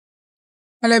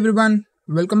Hello everyone,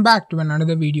 welcome back to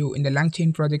another video in the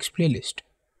LangChain projects playlist.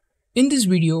 In this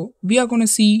video, we are going to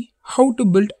see how to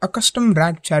build a custom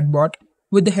RAG chatbot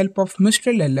with the help of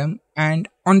Mistral LM and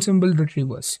Ensemble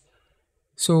retrievers.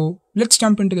 So let's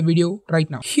jump into the video right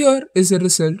now. Here is the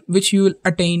result which you will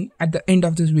attain at the end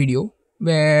of this video,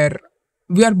 where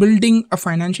we are building a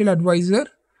financial advisor.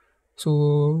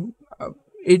 So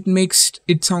it makes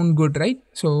it sound good, right?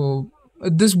 So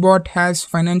this bot has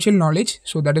financial knowledge,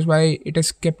 so that is why it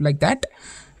is kept like that.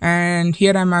 And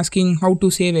here I'm asking how to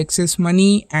save excess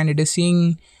money, and it is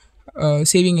saying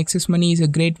saving excess money is a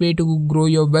great way to grow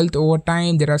your wealth over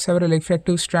time. There are several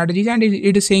effective strategies, and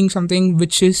it is saying something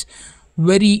which is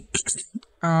very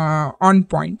on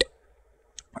point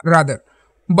rather.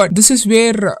 But this is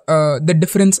where the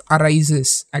difference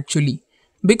arises actually,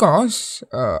 because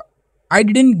I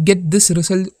didn't get this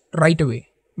result right away.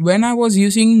 When I was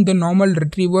using the normal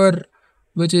retriever,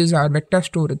 which is our vector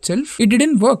store itself, it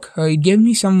didn't work. It gave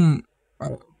me some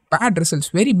bad results,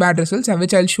 very bad results,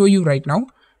 which I'll show you right now.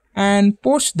 And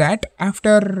post that,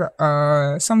 after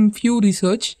some few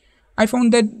research, I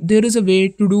found that there is a way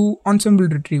to do ensemble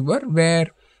retriever where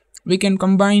we can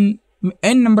combine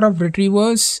n number of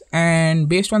retrievers, and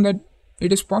based on that,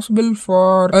 it is possible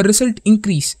for a result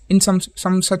increase in some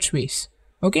such ways.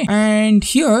 Okay, and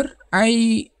here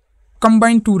I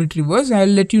combine two retrievers. I'll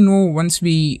let you know once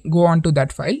we go on to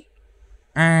that file.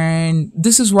 And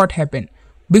this is what happened.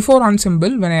 Before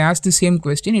Ensemble, when I asked the same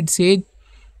question, it said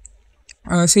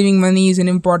saving money is an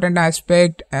important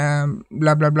aspect,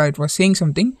 blah blah blah. It was saying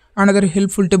something, another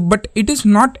helpful tip, but it is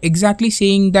not exactly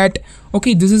saying that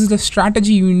okay, this is the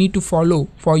strategy you need to follow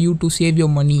for you to save your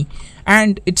money.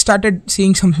 And it started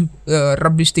saying some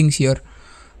rubbish things here.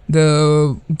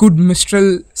 The good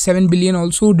Mistral7 billion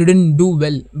also didn't do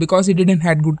well because it didn't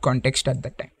had good context at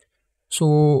that time.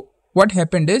 So what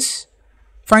happened is,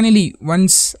 finally,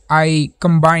 once I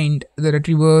combined the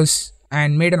retrievers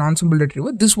and made an ensemble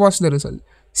retriever, this was the result.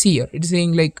 See here, it's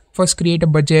saying like, first create a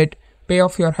budget, pay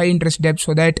off your high interest debt,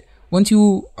 so that once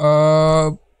you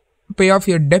pay off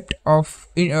your debt of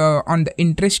on the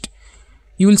interest,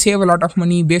 you will save a lot of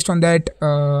money. Based on that,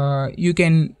 you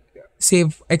can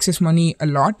save excess money a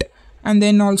lot, and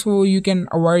then also you can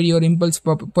avoid your impulse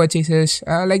purchases,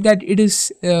 like that. It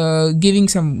is giving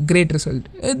some great result.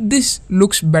 This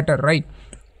looks better, right?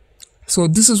 So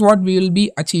this is what we will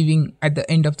be achieving at the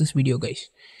end of this video,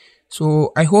 guys.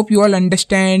 So I hope you all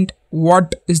understand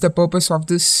what is the purpose of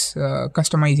this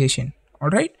customization. All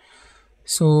right,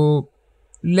 so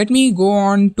let me go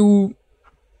on to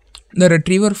the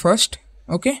retriever first.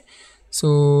 Okay,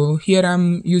 so here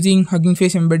I'm using Hugging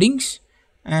Face embeddings,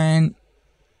 and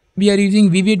we are using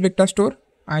V8 vector store.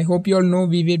 I hope you all know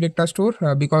V8 vector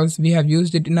store because we have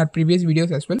used it in our previous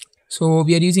videos as well. So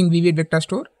we are using V8 vector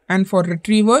store, and for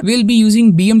retriever we'll be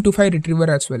using BM25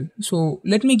 retriever as well. So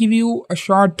let me give you a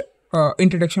short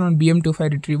introduction on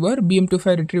BM25 retriever.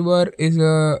 BM25 retriever is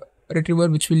a retriever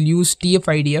which will use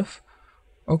TF-IDF.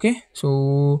 Okay,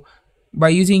 so by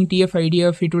using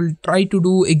TF-IDF, it will try to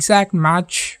do exact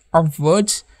match of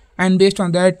words, and based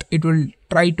on that it will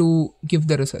try to give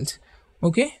the results.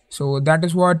 Okay, so that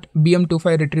is what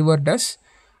BM25 retriever does.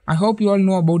 I hope you all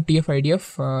know about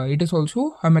TF-IDF. It is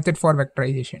also a method for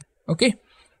vectorization. Okay,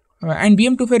 and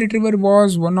BM25 retriever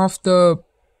was one of the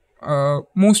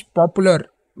most popular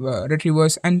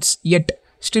retrievers, and yet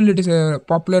still it is a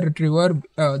popular retriever.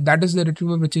 That is the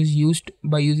retriever which is used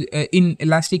by in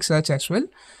Elasticsearch as well.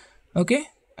 Okay,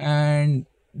 and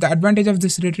the advantage of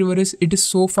this retriever is it is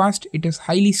so fast, it is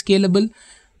highly scalable,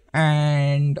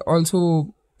 and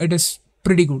also it is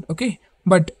pretty good. Okay,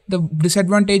 but the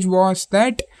disadvantage was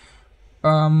that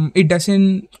it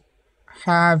doesn't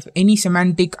have any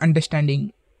semantic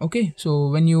understanding. Okay, so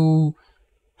when you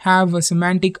have a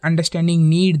semantic understanding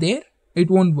need there, it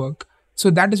won't work. So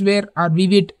that is where our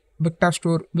V8 vector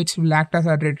store, which will act as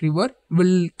our retriever,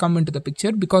 will come into the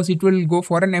picture, because it will go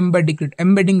for an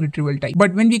embedding retrieval type.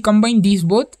 But when we combine these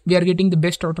both, we are getting the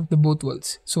best out of the both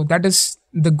worlds. So that is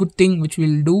the good thing which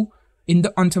we'll do in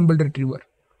the ensemble retriever.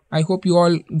 I hope you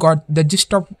all got the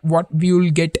gist of what we will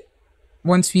get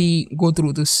once we go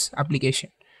through this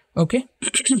application. Okay.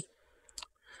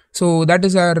 So that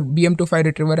is our BM25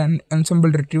 retriever and ensemble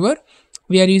retriever.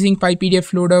 We are using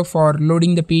PyPDF loader for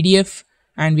loading the PDF,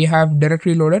 and we have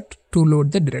directory loader to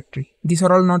load the directory. These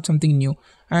are all not something new.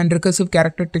 And recursive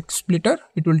character text splitter,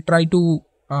 it will try to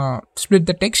split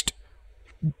the text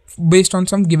based on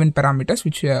some given parameters,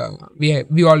 which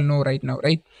we all know right now,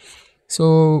 right?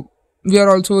 So we are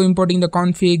also importing the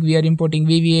config, we are importing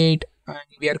VV8, and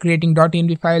we are creating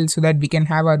 .env file so that we can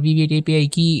have our VV8 API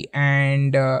key,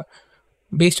 and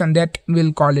based on that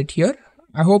we'll call it here.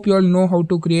 I hope you all know how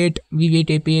to create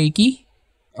V8 API key.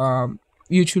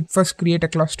 You should first create a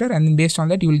cluster, and then based on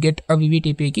that you will get a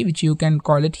V8 API key, which you can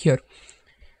call it here.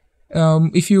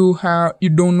 If you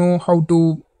don't know how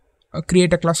to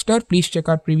create a cluster, please check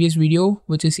our previous video,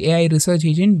 which is AI research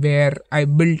agent, where I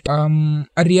built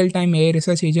a real-time AI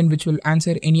research agent which will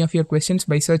answer any of your questions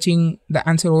by searching the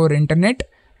answer over internet,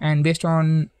 and based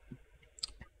on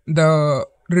the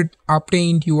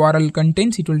obtained URL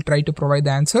contents, it will try to provide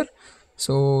the answer.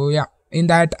 So yeah, in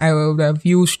that I have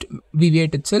used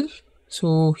V8 itself.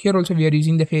 So here also we are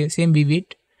using the same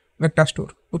V8 vector store.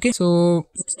 Okay, so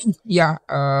yeah,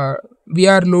 we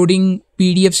are loading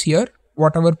PDFs here,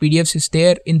 whatever PDFs is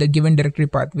there in the given directory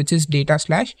path, which is data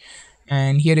slash,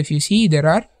 and here if you see there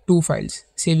are two files,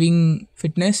 saving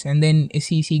fitness and then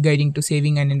SEC guiding to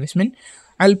saving and investment.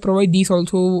 I'll provide these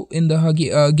also in the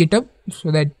GitHub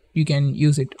so that you can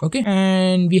use it. Okay,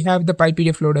 and we have the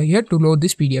PyPDF loader here to load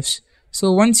these PDFs.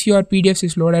 So once your PDFs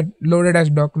is loaded as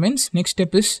documents, next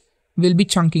step is we'll be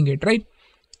chunking it, right?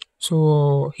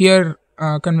 So here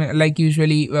like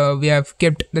usually we have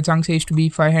kept the chunk size to be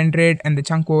 500 and the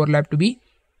chunk overlap to be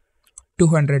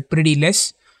 200, pretty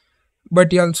less,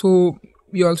 but you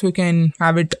also can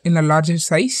have it in a larger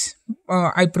size.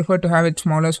 I prefer to have it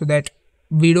smaller so that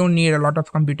we don't need a lot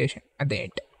of computation at the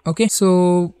end. Okay,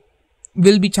 so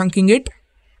we'll be chunking it,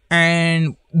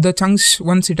 and the chunks,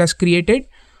 once it has created,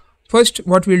 first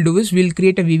what we'll do is we'll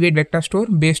create a V8 vector store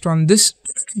based on this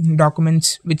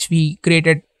documents which we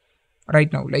created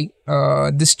right now, like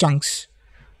this chunks.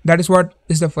 That is what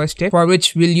is the first step, for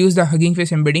which we'll use the Hugging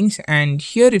Face embeddings. And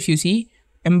here if you see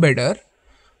embedder,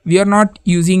 we are not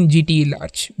using GTE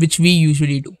large, which we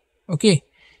usually do. Okay,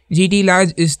 GTE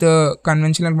large is the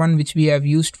conventional one which we have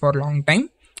used for a long time,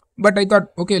 but I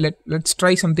thought, okay, let's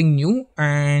try something new,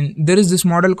 and there is this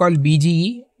model called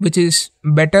BGE which is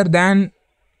better than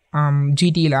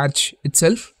GTE large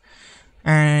itself,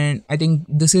 and I think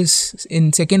this is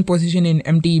in second position in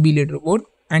MTEB leaderboard,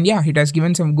 and yeah, it has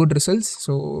given some good results,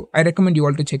 so I recommend you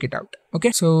all to check it out.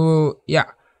 Okay, so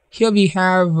yeah, here we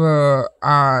have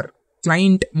our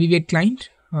client, V8 client,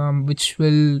 which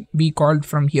will be called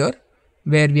from here,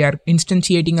 where we are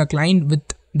instantiating a client with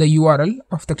the URL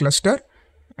of the cluster,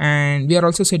 and we are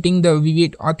also setting the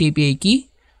V8 auth API key,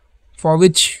 for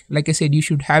which, like I said, you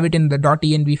should have it in the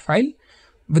 .env file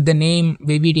with the name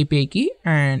V8 API key,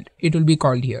 and it will be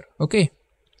called here. Okay,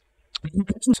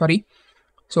 sorry.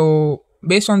 So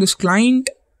based on this client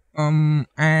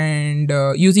and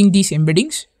using these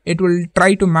embeddings, it will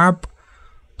try to map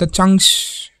the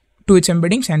chunks to its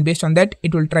embeddings, and based on that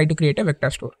it will try to create a vector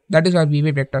store. That is our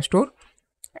V8 vector store,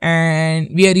 and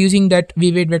we are using that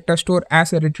V8 vector store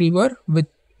as a retriever, with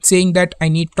saying that I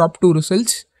need top 2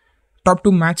 results, top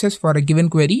 2 matches for a given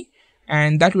query,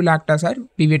 and that will act as our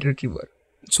V8 retriever.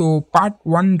 So part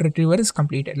 1 retriever is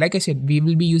completed. Like I said, we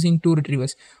will be using 2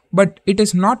 retrievers, but it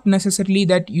is not necessarily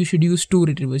that you should use 2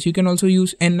 retrievers. You can also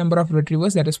use n number of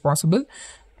retrievers, that is possible,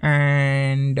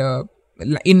 and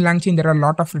in LangChain there are a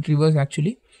lot of retrievers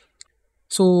actually.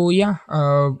 So yeah,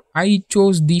 I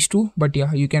chose these 2, but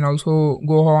yeah, you can also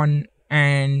go on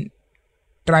and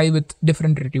try with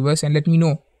different retrievers and let me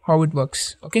know how it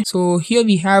works. Okay, so here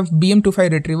we have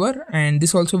BM25 retriever, and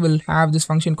this also will have this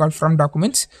function called from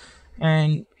documents.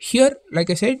 And here, like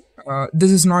I said,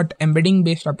 this is not embedding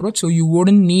based approach, so you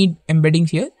wouldn't need embeddings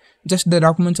here, just the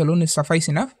documents alone is suffice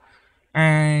enough.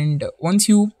 And once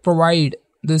you provide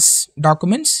this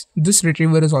documents, this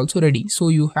retriever is also ready. So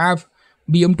you have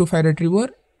BM25 retriever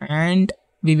and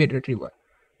V8 retriever.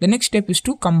 The next step is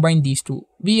to combine these 2.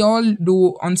 We all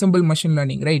do ensemble machine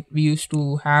learning, right? We used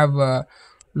to have a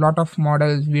lot of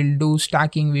models. We'll do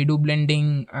stacking, we do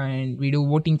blending, and we do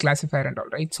voting classifier and all,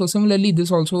 right? So similarly,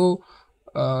 this also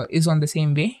is on the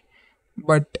same way,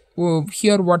 but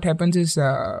here what happens is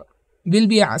we'll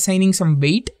be assigning some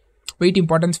weight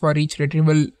importance for each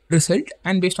retrieval result,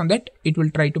 and based on that it will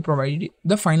try to provide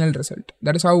the final result.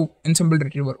 That is how Ensemble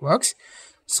retriever works.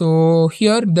 So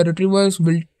here the retrievers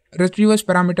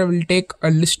parameter will take a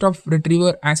list of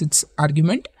retriever as its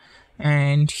argument,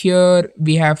 and here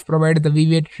we have provided the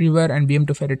V8 retriever and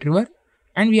BM25 retriever,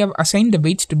 and we have assigned the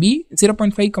weights to be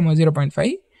 0.5,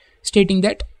 0.5, stating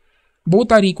that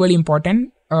both are equally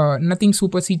important, nothing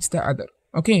supersedes the other.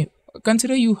 Okay,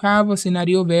 consider you have a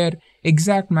scenario where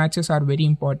exact matches are very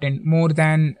important, more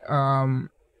than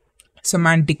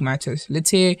semantic matches. Let's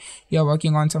say you're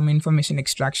working on some information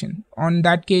extraction. On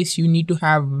that case, you need to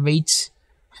have weights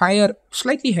higher,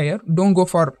 slightly higher. Don't go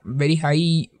for very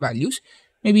high values,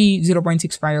 maybe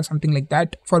 0.65 or something like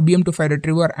that for BM25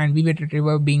 retriever and V8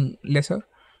 retriever being lesser.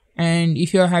 And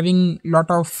if you're having lot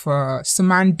of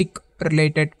semantic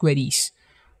related queries,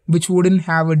 which wouldn't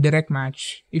have a direct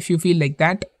match. If you feel like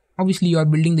that, obviously you are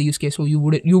building the use case, so you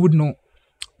would know.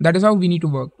 That is how we need to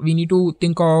work. We need to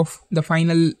think of the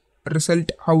final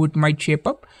result, how it might shape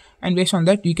up, and based on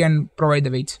that you can provide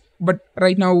the weights. But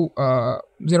right now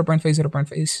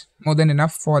 0.5 is more than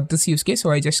enough for this use case, so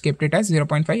I just kept it as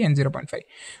 0.5 and 0.5.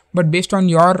 But based on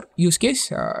your use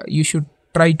case, you should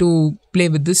try to play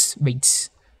with this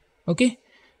weights. Okay,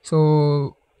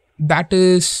 so that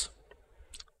is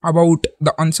about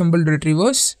the ensemble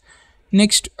retrievers.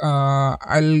 Next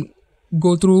I'll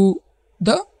go through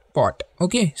the bot.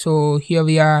 Okay, so here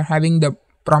we are having the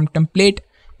prompt template.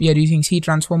 We are using C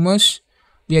transformers,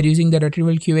 we are using the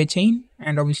retrieval QA chain,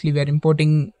 and obviously we are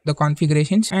importing the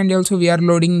configurations, and also we are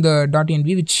loading the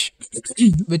 .env,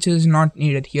 which is not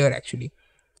needed here. Actually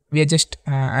we are just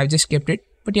I've just kept it,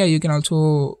 but yeah, you can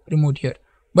also remove here.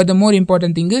 But the more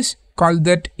important thing is call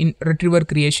that in retriever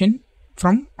creation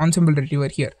from ensemble retriever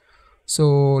here.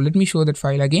 So let me show that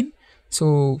file again.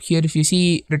 So here if you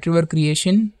see, retriever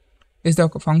creation is the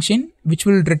function which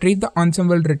will retrieve the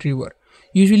ensemble retriever.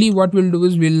 Usually what we'll do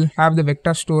is we'll have the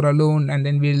vector store alone and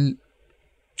then we'll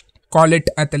call it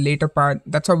at the later part.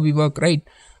 That's how we work, right?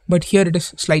 But here it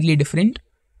is slightly different.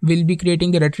 We'll be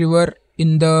creating the retriever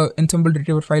in the ensemble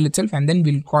retriever file itself, and then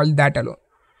we'll call that alone.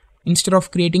 Instead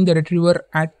of creating the retriever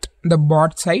at the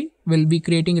bot side, we'll be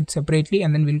creating it separately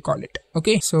and then we'll call it.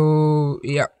 Okay, so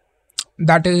yeah,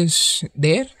 that is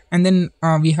there. And then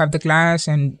we have the class,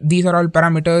 and these are all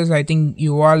parameters. I think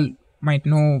you all might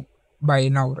know by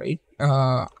now, right?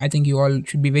 I think you all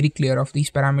should be very clear of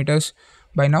these parameters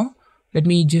by now. Let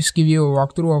me just give you a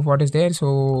walkthrough of what is there.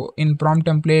 So in prompt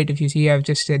template, if you see, I've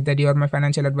just said that you are my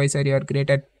financial advisor, you are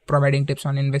great at providing tips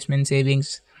on investment,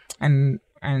 savings, and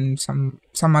some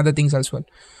other things as well.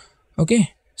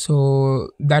 Okay, so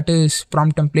that is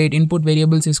prompt template. Input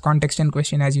variables is context and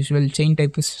question as usual. Chain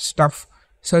type is stuff.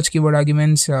 Search keyword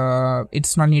arguments,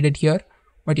 it's not needed here,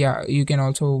 but yeah, you can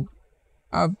also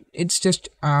it's just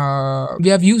we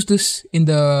have used this in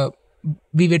the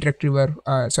retriever,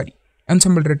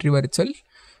 ensemble retriever itself.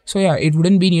 So yeah, it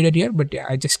wouldn't be needed here, but yeah,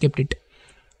 I just kept it.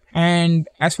 And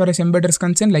as far as embedder is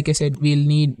concerned, like I said, we'll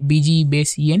need bg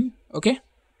base en. Okay,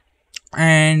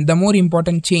 and the more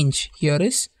important change here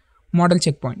is model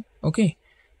checkpoint. Okay,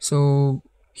 so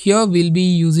here we'll be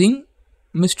using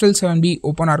Mistral7B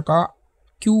OpenArca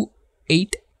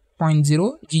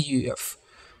Q8.0 GUF.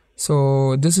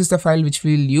 So this is the file which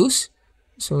we'll use.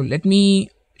 So let me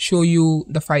show you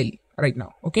the file right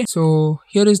now. Okay, so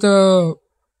here is the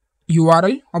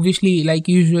URL. Obviously, like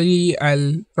usually,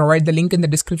 I'll provide the link in the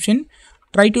description.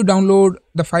 Try to download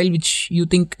the file which you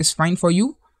think is fine for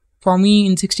you. For me,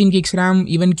 in 16 gigs RAM,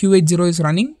 even Q80 is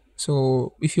running.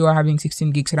 So if you are having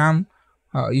 16 gigs RAM,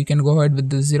 you can go ahead with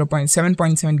the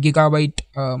 7.7 gigabyte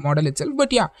model itself.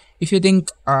 But yeah, if you think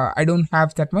I don't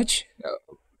have that much,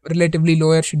 relatively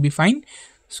lower should be fine.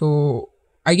 So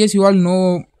I guess you all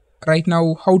know right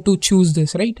now how to choose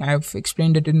this, right? I have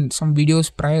explained it in some videos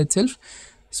prior itself.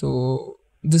 So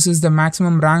this is the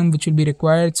maximum RAM which will be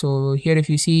required. So here if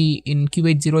you see in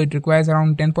Q80 it requires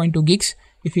around 10.2 gigs.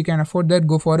 If you can afford that,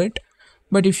 go for it.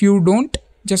 But if you don't,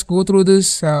 just go through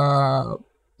this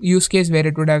use case where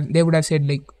they would have said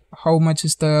like how much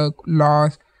is the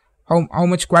loss, how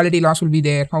much quality loss will be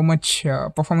there, how much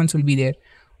performance will be there.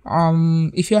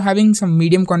 If you're having some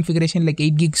medium configuration like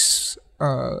 8 gigs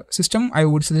system, I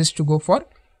would suggest to go for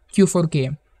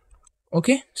Q4KM.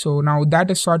 Okay, so now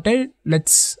that is sorted,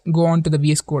 let's go on to the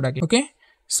VS Code again. Okay,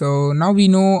 so now we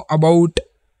know about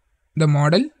the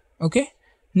model. Okay,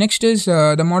 next is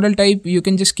the model type. You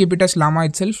can just keep it as llama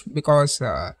itself, because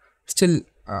still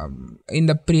in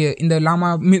the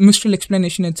llama Mistral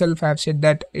explanation itself I have said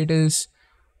that it is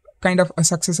kind of a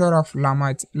successor of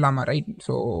llama, right?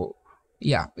 So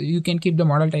yeah, you can keep the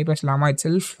model type as llama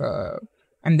itself.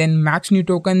 And then max new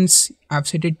tokens, I've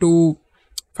set it to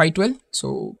 512.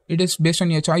 So it is based on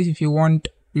your choice. If you want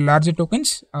larger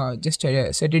tokens, just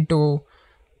set it to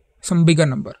some bigger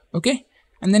number. Okay,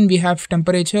 and then we have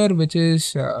temperature, which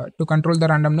is to control the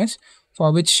randomness,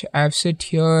 for which I have set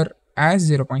here as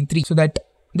 0.3, so that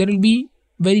there will be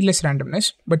very less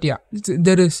randomness, but yeah,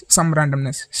 there is some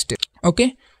randomness still.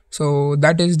 Okay, so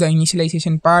that is the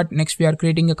initialization part. Next we are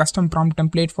creating a custom prompt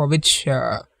template, for which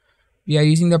we are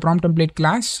using the prompt template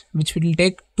class, which will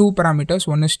take two parameters.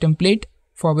 One is template,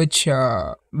 for which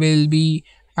we'll be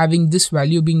having this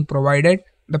value being provided,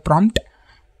 the prompt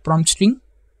string,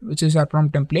 which is our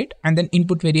prompt template, and then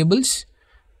input variables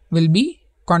will be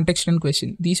context and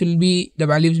question. These will be the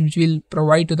values which we'll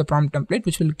provide to the prompt template,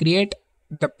 which will create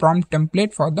the prompt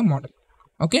template for the model.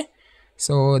 Okay,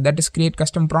 so that is create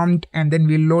custom prompt, and then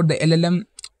we'll load the LLM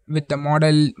with the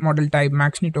model type,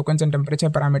 max new tokens and temperature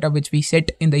parameter, which we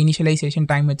set in the initialization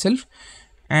time itself.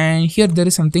 And here there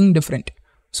is something different.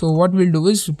 So what we'll do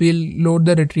is we'll load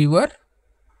the retriever.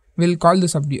 We'll call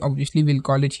this obviously we'll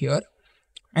call it here.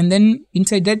 And then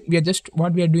inside that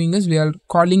what we are doing is we are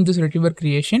calling this retriever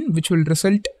creation, which will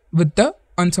result with the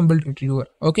ensemble retriever.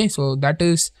 Okay, so that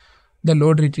is the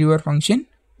load retriever function,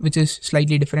 which is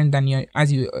slightly different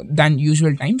than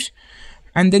usual times.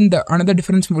 And then the another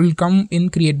difference will come in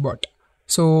create bot.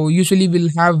 So usually we'll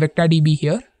have vector.db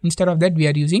here. Instead of that, we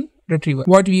are using retriever.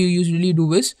 What we usually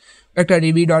do is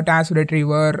vector.db.as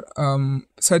retriever,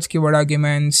 search keyword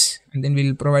arguments, and then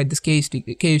we'll provide this case to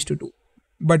 2.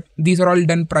 But these are all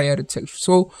done prior itself.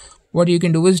 So what you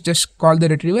can do is just call the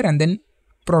retriever and then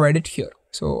provide it here.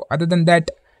 So other than that,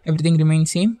 everything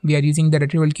remains same. We are using the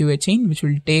retrieval QA chain, which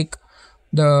will take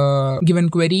the given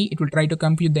query. It will try to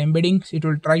compute the embeddings. It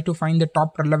will try to find the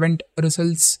top relevant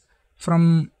results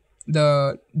from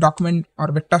the document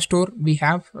or vector store we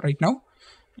have right now.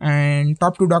 And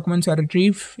top 2 documents are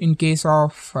retrieved in case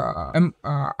of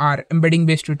our embedding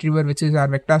based retriever, which is our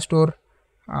vector store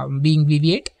being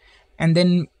VV8. And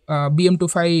then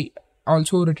BM25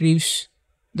 also retrieves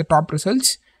the top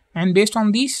results, and based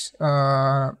on these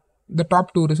the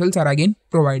top 2 results are again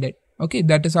provided. Okay,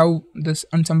 that is how this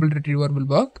ensemble retriever will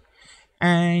work.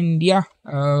 And yeah,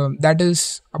 that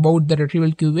is about the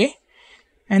retrieval QA.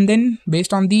 And then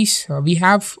based on these we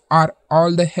have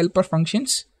all the helper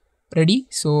functions ready.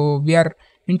 So we are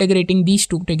integrating these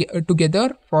two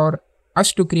together for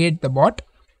us to create the bot.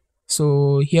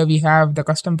 So here we have the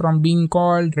custom prompt being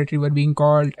called, retriever being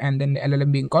called, and then the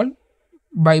LLM being called,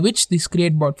 by which this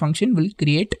create bot function will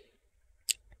create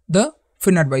the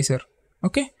Fin advisor.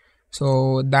 Okay,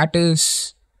 so that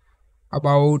is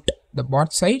about the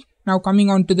bot side. Now coming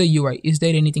on to the UI, is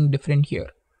there anything different here?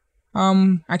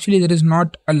 Actually there is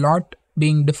not a lot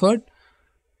being differed.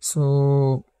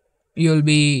 So you'll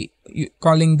be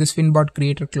calling this FinBot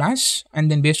creator class,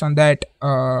 and then based on that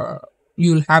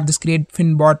you'll have this create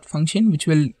FinBot function, which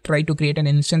will try to create an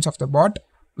instance of the bot,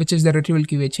 which is the retrieval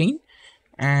QA chain.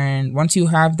 And once you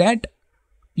have that,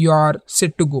 you are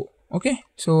set to go. Okay,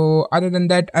 so other than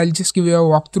that, I'll just give you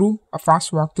a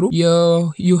fast walkthrough. Here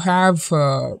you have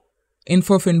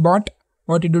info FinBot.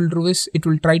 What it will do is it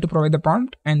will try to provide the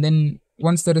prompt, and then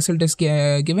once the result is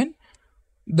given,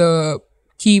 the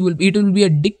key will be a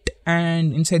dict,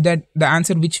 and inside that the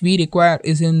answer which we require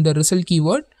is in the result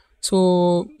keyword.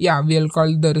 So yeah, we'll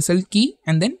call the result key,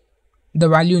 and then the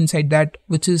value inside that,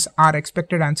 which is our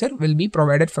expected answer, will be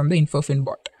provided from the info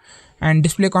FinBot. And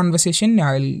display conversation,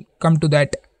 I'll come to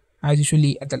that as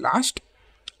usually at the last.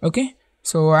 Okay,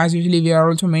 so as usually we are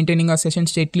also maintaining a session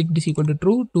state clicked is equal to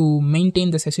true to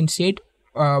maintain the session state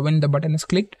when the button is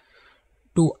clicked,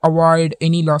 to avoid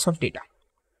any loss of data.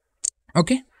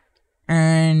 Okay,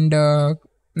 and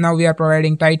now we are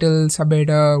providing title,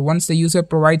 subheader. Once the user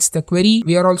provides the query,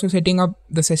 we are also setting up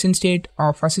the session state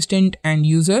of assistant and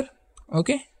user.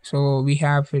 Okay, so we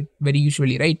have it very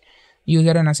usually, right?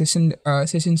 User and assistant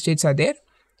session states are there.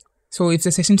 So if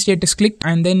the session state is clicked,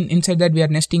 and then inside that we are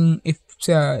nesting if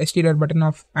st.button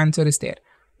of answer is there.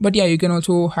 But yeah, you can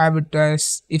also have it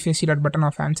as if st.button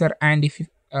of answer and if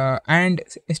and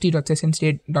st.session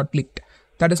state.clicked.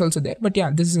 That is also there. But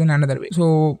yeah, this is another way.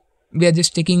 So we are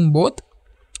just checking both,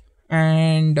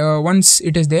 and once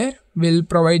it is there, we'll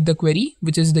provide the query,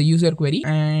 which is the user query,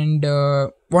 and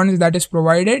once that is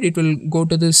provided, it will go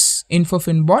to this info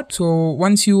FinBot. So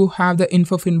once you have the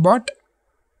info FinBot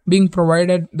being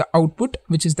provided, the output,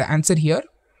 which is the answer here,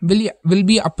 will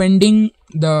be appending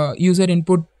the user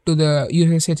input to the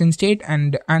user session state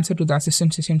and answer to the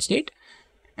assistant session state.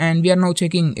 And we are now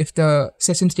checking if the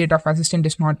session state of assistant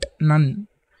is not none,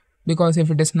 because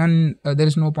if it is none, there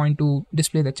is no point to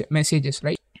display the messages,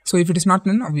 right? So if it is not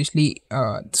none, obviously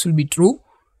this will be true,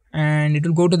 and it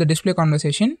will go to the display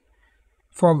conversation,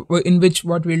 in which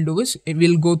what we'll do is it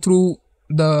will go through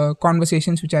the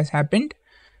conversations which has happened,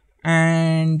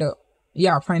 and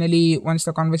yeah, finally once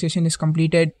the conversation is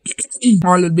completed,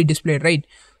 all will be displayed, right?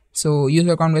 So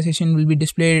user conversation will be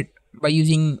displayed by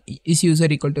using is user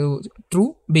equal to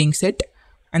true being set,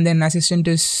 and then assistant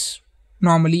is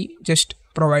normally just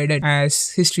provided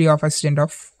as history of assistant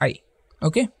of I.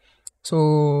 Okay,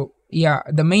 so yeah,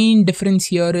 the main difference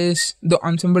here is the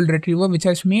ensemble retriever, which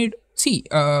has made,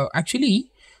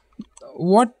 actually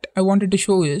what I wanted to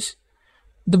show is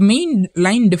the main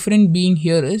line different being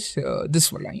here is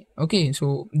this line. Okay,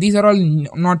 so these are all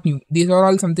not new, these are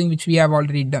all something which we have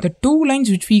already done. The 2 lines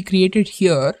which we created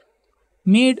here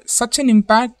made such an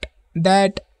impact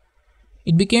that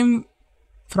it became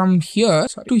from here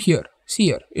to here.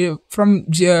 See here, from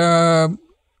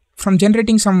from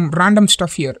generating some random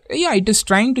stuff here. Yeah, it is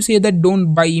trying to say that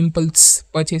don't buy impulse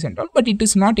purchase and all, but it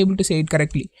is not able to say it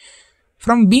correctly.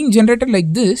 From being generated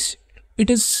like this, it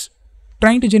is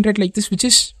trying to generate like this, which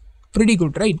is pretty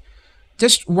good, right?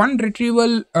 Just one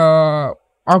retrieval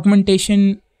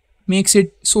augmentation makes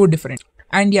it so different.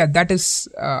 And yeah, that is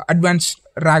advanced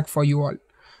RAG for you all.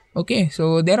 Okay,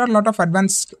 so there are a lot of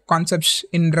advanced concepts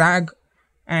in RAG,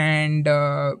 and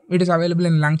it is available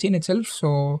in LangChain itself.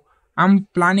 So I'm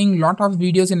planning a lot of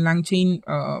videos in LangChain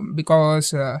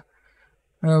because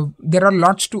there are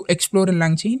lots to explore in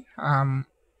LangChain.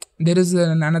 There is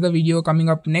another video coming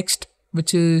up next,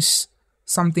 which is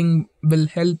something will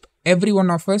help every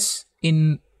one of us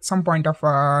in some point of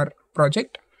our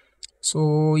project.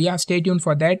 So yeah, stay tuned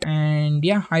for that. And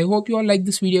yeah, I hope you all like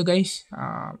this video, guys.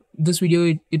 This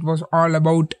video, it was all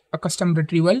about a custom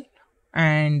retrieval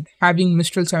and having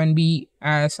Mistral7B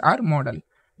as our model,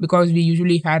 because we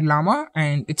usually had Llama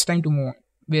and it's time to move on.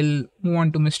 We'll move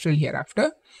on to Mistral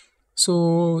hereafter.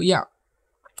 So yeah,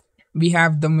 we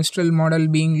have the Mistral model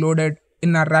being loaded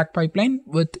in our RAG pipeline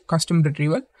with custom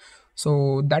retrieval.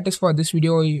 So that is for this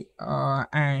video,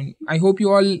 and I hope you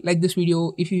all like this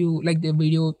video. If you like the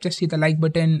video, just hit the like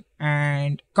button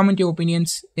and comment your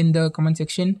opinions in the comment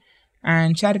section,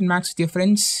 and share it max with your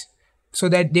friends so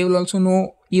that they will also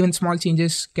know even small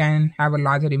changes can have a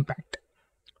larger impact.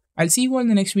 I'll see you all in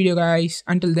the next video, guys.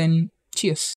 Until then, cheers.